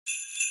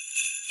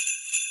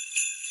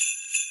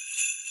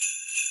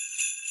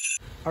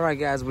All right,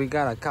 guys, we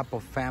got a couple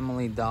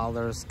Family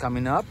Dollars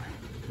coming up.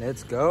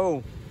 Let's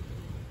go.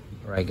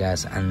 All right,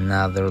 guys,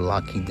 another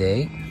lucky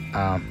day.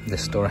 The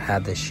store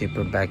had the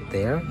shipper back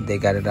there. They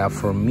got it out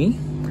for me.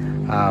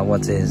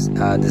 What is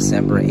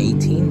December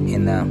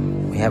 18,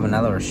 and we have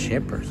another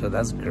shipper, so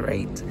that's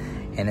great.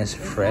 And it's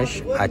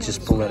fresh. I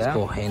just pull it out.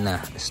 Go ahead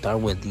and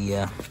start with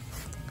the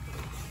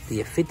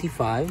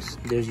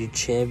 55s. There's your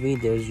Chevy.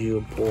 There's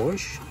your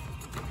Porsche.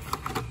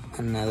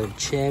 Another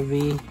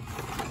Chevy.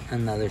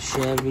 Another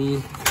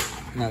Chevy.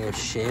 Another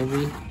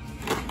Chevy.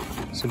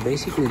 So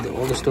basically,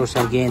 all the stores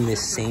are getting the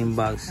same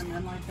box.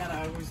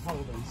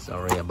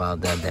 Sorry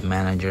about that. The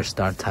manager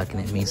started talking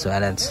at me, so I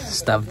had to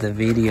stop the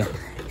video.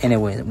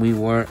 Anyway, we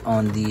were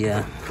on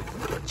the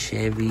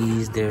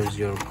Chevys. There's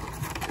your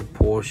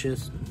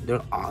Porsches.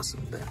 They're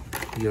awesome, but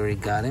you already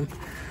got them.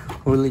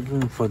 We're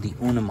looking for the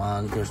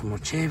Unimog. There's more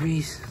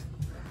Chevys.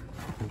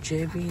 More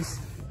Chevys.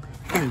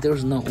 And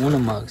there's no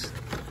Unimogs.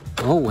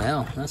 Oh,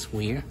 well, that's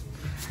weird.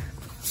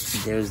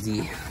 There's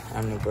the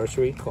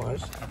anniversary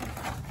cars.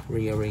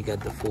 We already got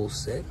the full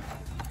set.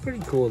 Pretty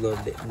cool though,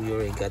 but we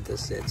already got the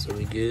set, so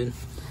we good.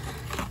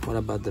 What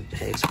about the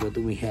pegs? What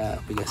do we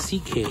have? We got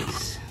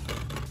CKs.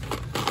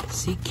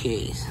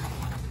 CKs.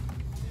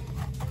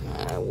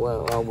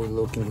 What are we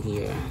looking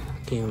here?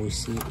 Can we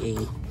see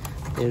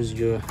there's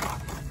your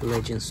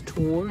Legends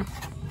Tour.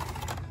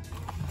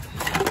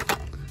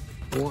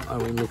 What are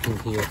we looking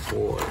here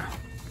for?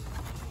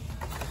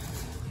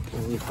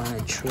 Can we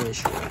find a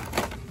treasure?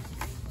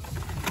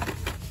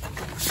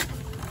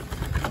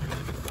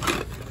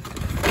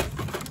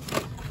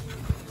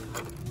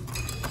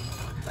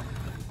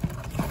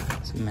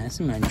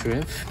 Massimo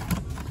Drift.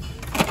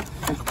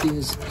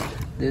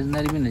 There's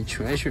not even a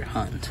treasure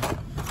hunt.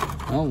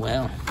 Oh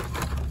well.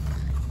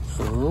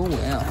 Oh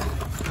well.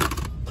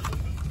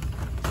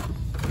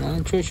 Not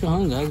a treasure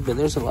hunt, guys, but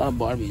there's a lot of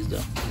Barbies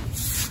though.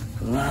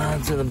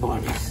 Lots of the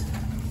Barbies.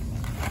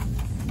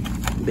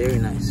 Very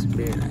nice,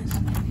 very nice.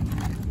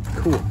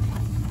 Cool.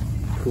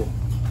 Cool.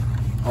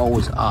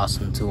 Always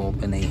awesome to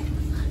open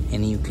a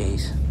new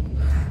case.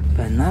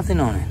 But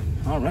nothing on it.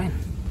 Alright.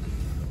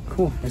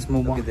 Cool, let's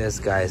move on. Look at this,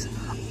 guys.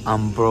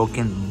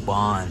 Unbroken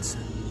Bonds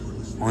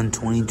on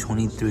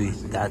 2023.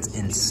 That's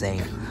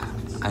insane.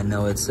 I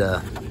know it's what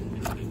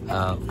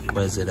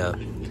is it,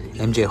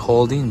 MJ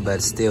Holding,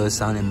 but still it's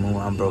sounding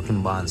more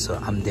Unbroken Bonds, so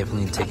I'm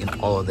definitely taking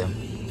all of them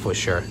for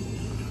sure.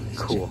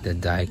 Cool. The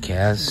die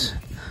cast,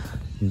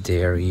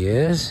 there he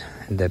is.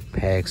 The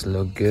packs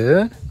look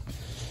good.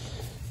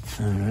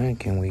 All right,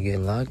 can we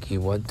get lucky?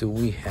 What do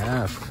we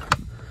have?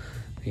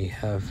 We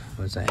have,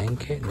 what's that,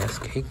 NK? That's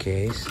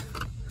KKs.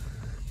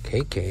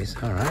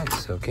 KKs, all right,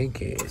 so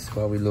KKs.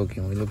 What are we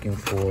looking? We're looking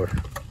for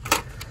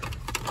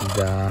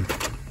the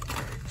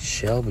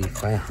Shelby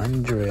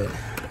 500.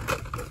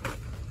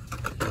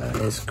 That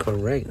is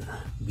correct.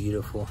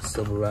 Beautiful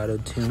Silverado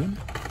tune.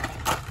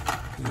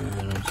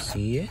 I don't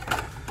see it.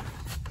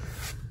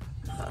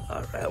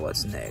 All right,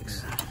 what's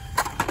next?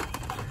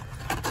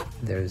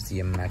 There's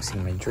the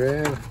Maxima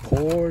Drift,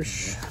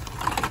 Porsche,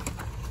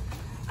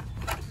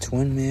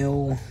 Twin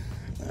Mill.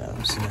 I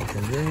don't see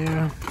nothing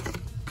there.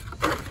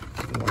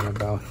 What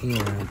about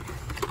here?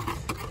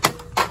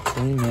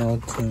 Twin Mill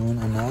tune,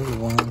 another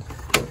one.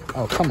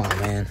 Oh, come on,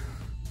 man.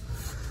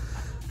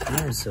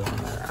 Alright, so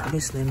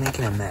obviously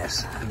making a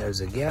mess.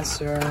 There's a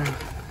gasser.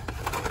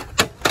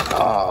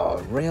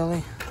 Oh,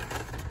 really?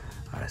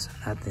 Alright, so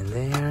nothing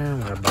there.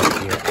 What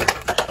about here?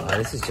 Oh,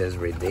 this is just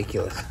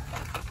ridiculous.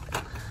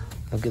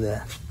 Look at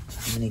that.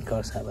 How many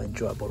cars have I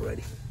dropped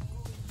already?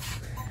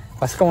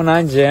 What's going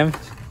on, Jim?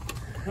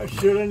 I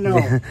should have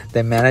known.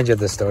 The manager of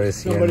the store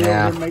is here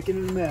now. Somebody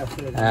making a mess.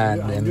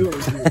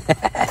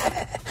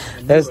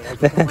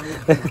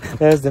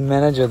 There's the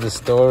manager of the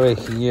store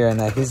here, and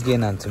he's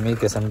getting on to me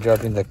because I'm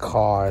dropping the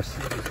cars.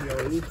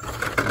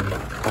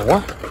 Oh,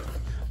 what?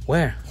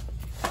 Where?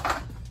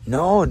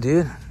 No,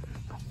 dude.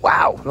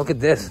 Wow, look at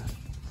this.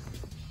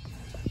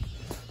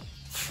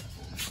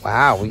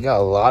 Wow, we got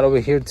a lot over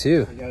here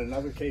too. I got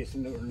another case,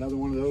 another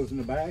one of those in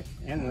the back,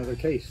 and another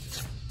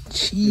case.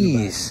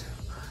 Jeez.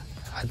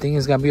 I think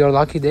it's gonna be our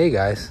lucky day,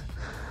 guys.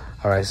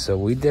 All right, so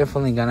we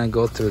definitely gonna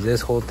go through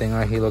this whole thing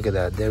right here. Look at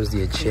that. There's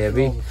the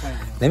Chevy.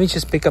 Let me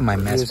just pick up my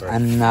mess. There's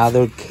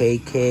another K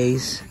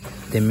case.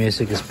 The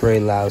music is pretty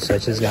loud, so I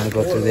just gonna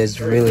go through this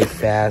really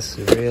fast,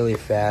 really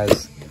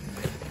fast.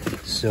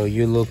 So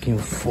you're looking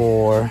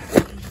for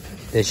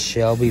the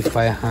Shelby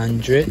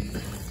 500.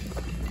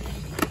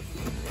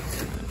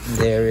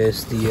 There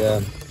is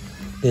the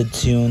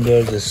tune.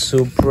 There's the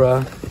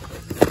Supra.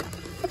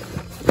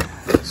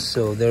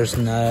 So there's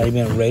not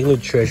even a regular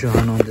treasure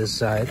hunt on this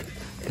side.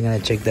 I'm gonna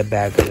check the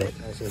back of it.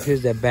 So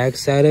here's the back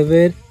side of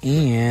it.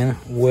 And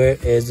where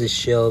is the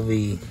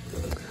Shelby?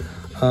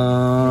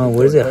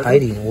 Where is it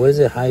hiding? Where is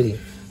it hiding?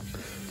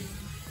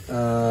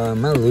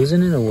 Am I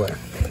losing it or what?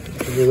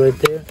 Is it right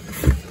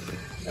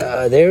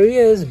there? There he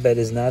is, but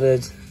it's not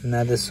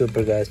a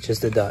Super, guys,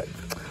 just a dot.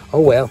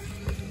 Oh well.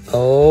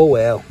 Oh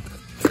well.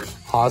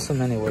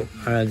 Awesome anyway.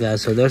 All right,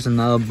 guys, so there's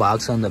another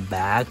box on the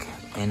back.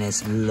 and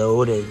it's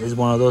loaded. It's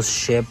one of those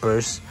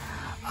shippers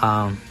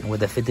with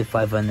the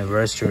 55th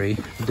anniversary.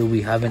 Do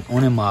we have an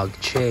Unimog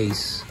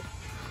Chase?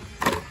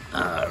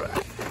 All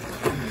right.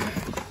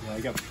 Yeah, I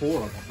got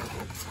 4 of them.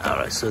 All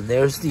right, so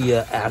there's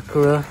the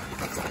Acura.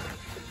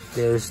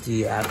 There's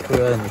the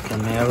Acura and the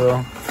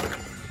Camaro.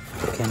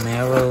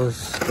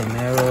 Camaros,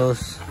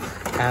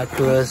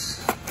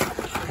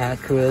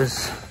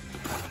 Acuras,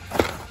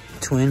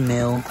 twin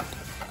mill.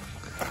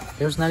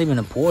 There's not even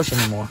a Porsche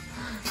anymore.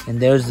 And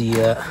there's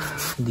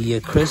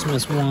the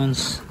Christmas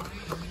ones.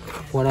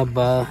 What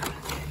about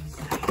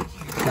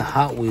the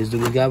Hot Wheels? Do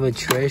we got a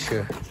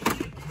Treasure?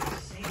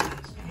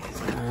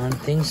 I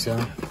don't think so.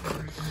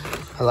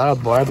 A lot of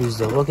Barbies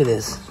though. Look at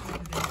this.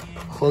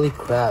 Holy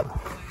crap.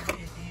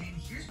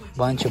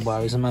 Bunch of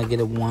Barbies. I'm gonna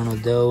get one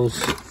of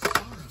those.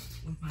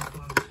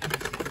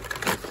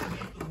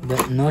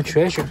 But no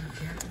Treasure.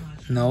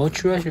 No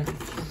Treasure.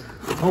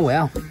 Oh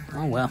well.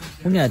 Oh well.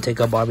 We're gonna take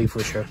a Barbie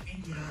for sure.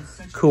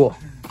 Cool.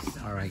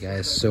 Alright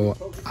guys, so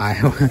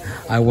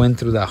I went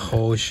through the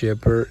whole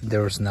shipper.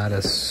 There was not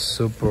a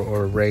super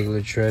or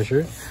regular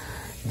Treasure.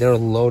 They're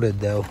loaded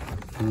though.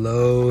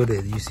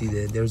 Loaded. You see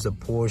that there's a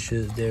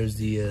Porsche, there's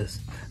the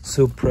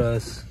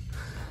Supras,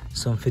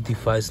 some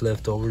 55s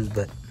leftovers,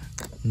 but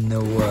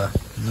no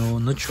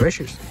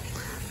Treasures.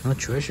 No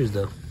Treasures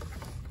though.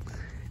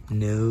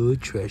 No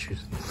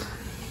Treasures.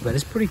 But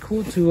it's pretty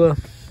cool to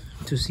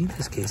see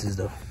these cases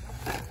though.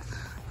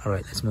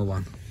 Alright, let's move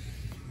on.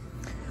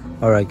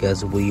 Alright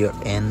guys, we are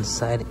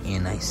inside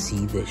and I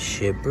see the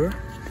shipper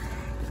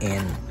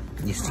and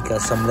you still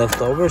got some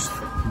leftovers,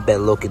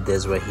 but look at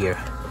this right here.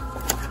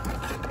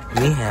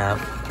 We have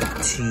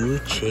 2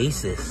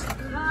 chases.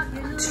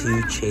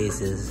 2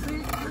 chases.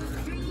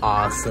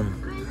 Awesome.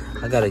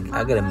 I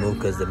gotta move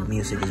because the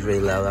music is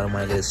really loud. I don't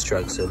want to get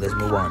struck, so let's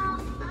move on.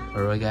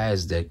 Alright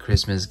guys, the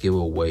Christmas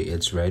giveaway,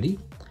 it's ready.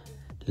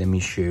 Let me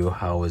show you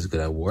how it's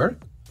gonna work.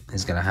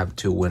 It's gonna have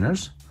 2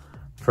 winners.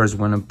 First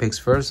winner picks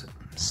first,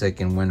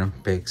 second winner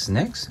picks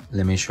next.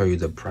 Let me show you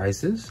the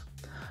prices.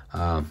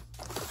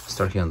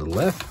 Start here on the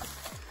left.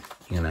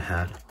 You're gonna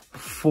have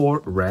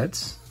 4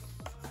 reds,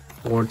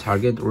 4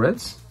 Target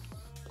reds.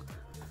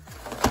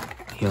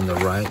 Here on the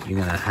right, you're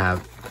gonna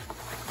have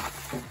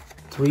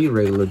 3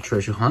 regular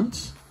treasure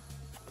hunts,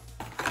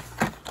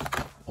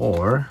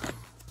 or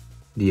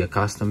the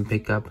custom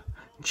pickup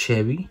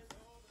Chevy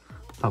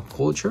Pop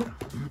Culture,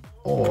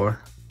 or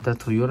the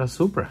Toyota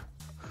Supra.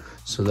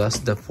 So that's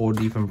the 4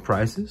 different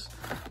prices.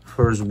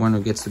 First winner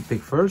gets to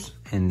pick first,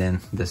 and then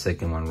the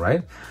second one,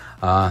 right?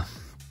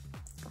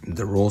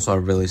 The rules are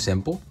really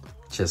simple.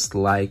 Just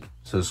like,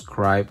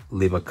 subscribe,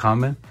 leave a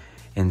comment,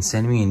 and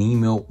send me an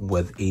email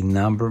with a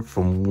number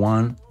from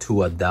 1 to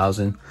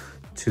 1,000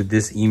 to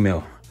this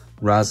email,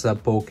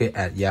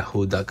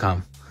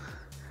 razapoke@yahoo.com.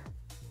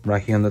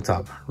 Right here on the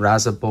top,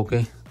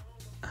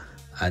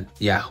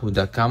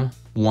 razapoke@yahoo.com,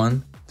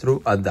 1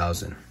 through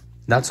 1,000.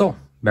 That's all.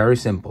 Very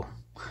simple.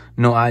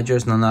 No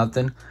address, no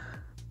nothing.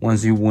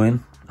 Once you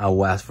win, I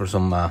will ask for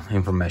some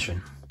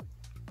information.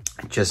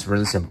 Just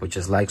really simple.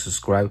 Just like,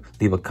 subscribe,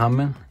 leave a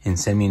comment, and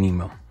send me an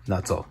email.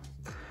 That's all.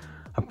 I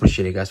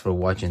appreciate you guys for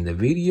watching the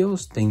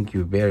videos. Thank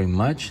you very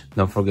much.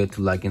 Don't forget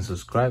to like and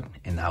subscribe,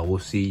 and I will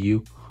see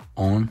you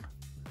on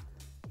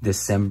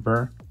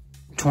December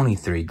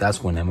 23.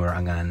 That's whenever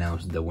I'm gonna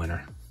announce the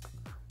winner.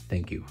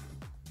 Thank you.